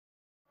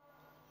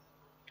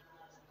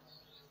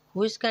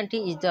Which country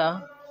is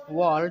the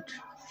world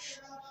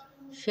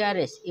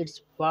shares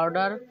its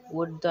border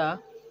with the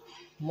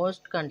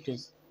most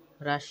countries?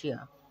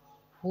 Russia.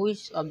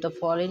 Which of the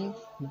following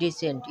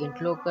descent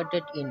is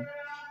located in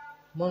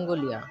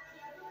Mongolia?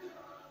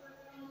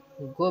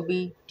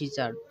 Gobi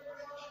Desert.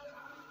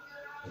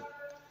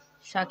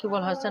 Shakib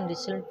Al Hasan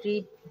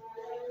recently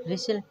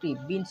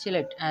been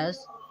selected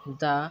as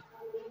the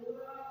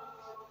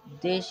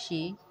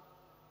Deshi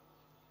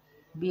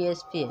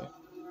BSPA.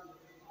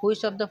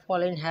 Which of the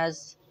following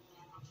has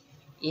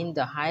in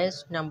the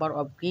highest number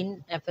of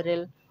green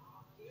apparel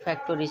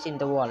factories in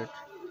the world?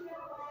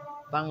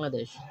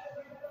 Bangladesh.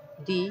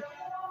 The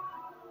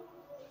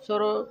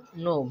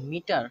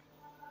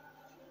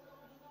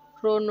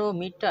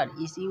chronometer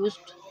is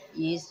used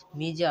is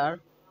measure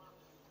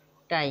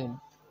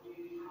time.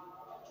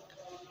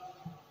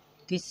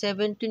 The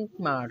 17th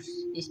March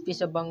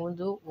speech of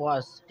Bangabandhu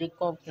was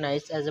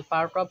recognized as a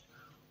part of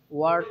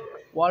World,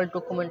 World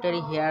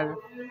Documentary here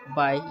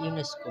by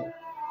UNESCO.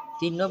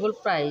 The Nobel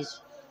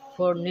Prize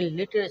for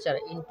Literature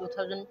in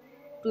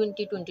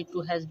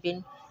 2022 has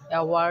been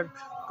awarded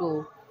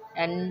to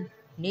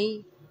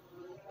Annie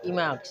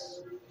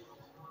Emacs.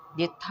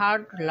 The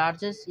third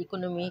largest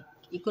economy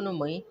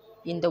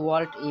in the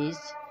world is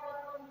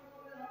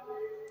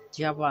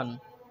Japan,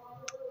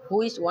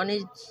 who is one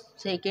is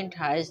second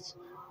highest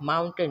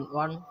mountain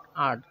on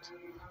earth.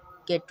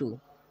 K2,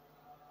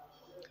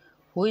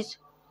 which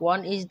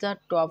one is the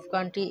top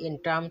country in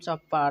terms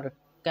of per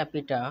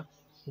capita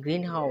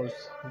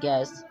greenhouse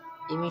gas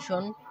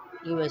emission?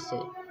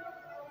 USA.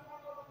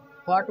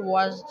 What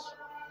was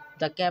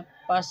the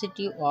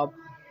capacity of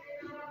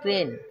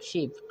crane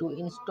ship to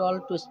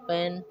install to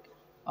span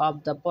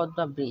of the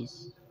Padma Bridge?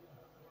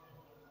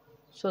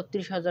 So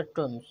 30,000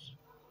 tons.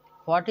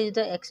 What is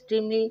the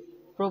extremely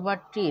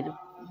poverty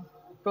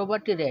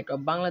poverty rate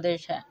of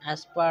Bangladesh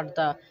as per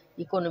the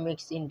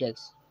Economics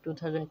Index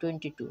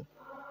 2022?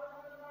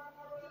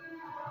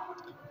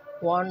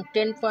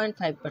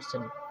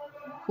 10.5%.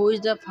 Who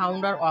is the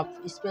founder of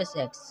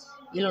SpaceX?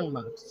 Elon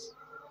Musk.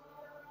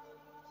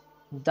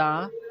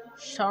 The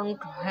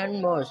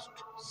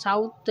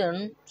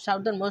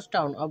southernmost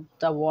town of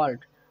the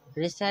world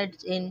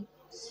resides in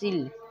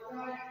Chile.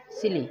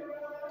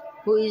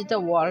 Who is the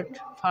world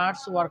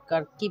first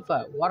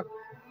wicketkeeper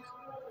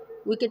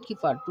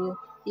to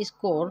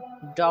score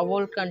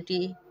double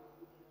county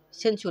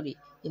century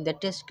in the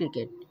Test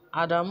cricket?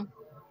 Adam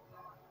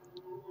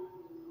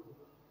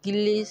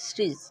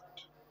Gilchrist.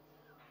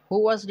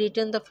 Who was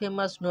written the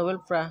famous novel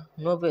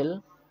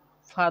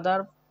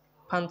Father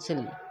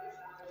Panchali?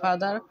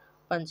 Father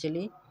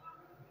Panchali,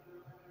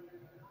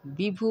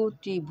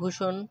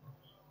 Bibhutibhushan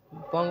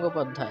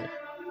Bangopadhyay.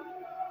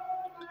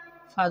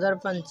 Father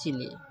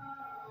Panchali.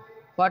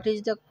 What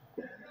is the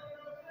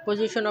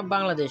position of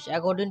Bangladesh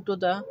according to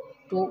the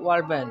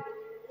World Bank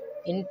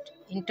in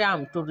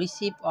terms to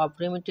receive of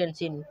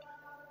remittance in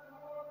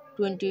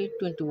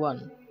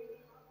 2021?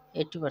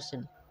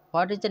 80%.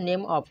 What is the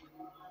name of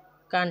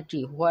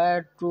country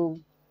where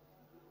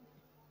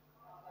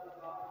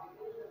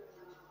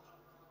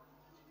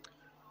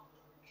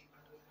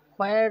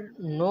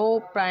no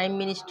prime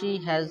minister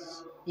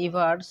has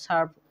ever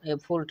served a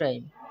full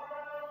time?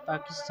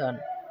 Pakistan.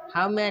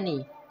 How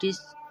many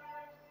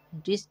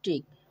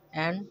districts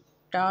and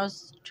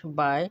touched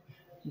by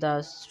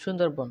the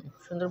Sundarban?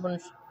 Sundarban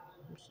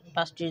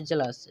 5টি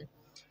জেলা আছে।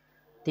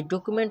 The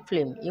document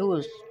film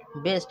used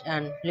based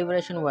on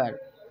Liberation War.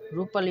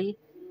 Rupali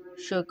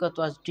Shokat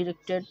was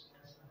directed.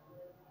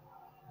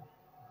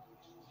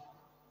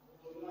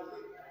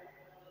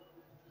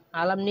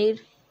 Alamgir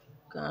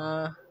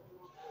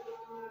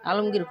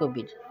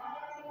Kabir.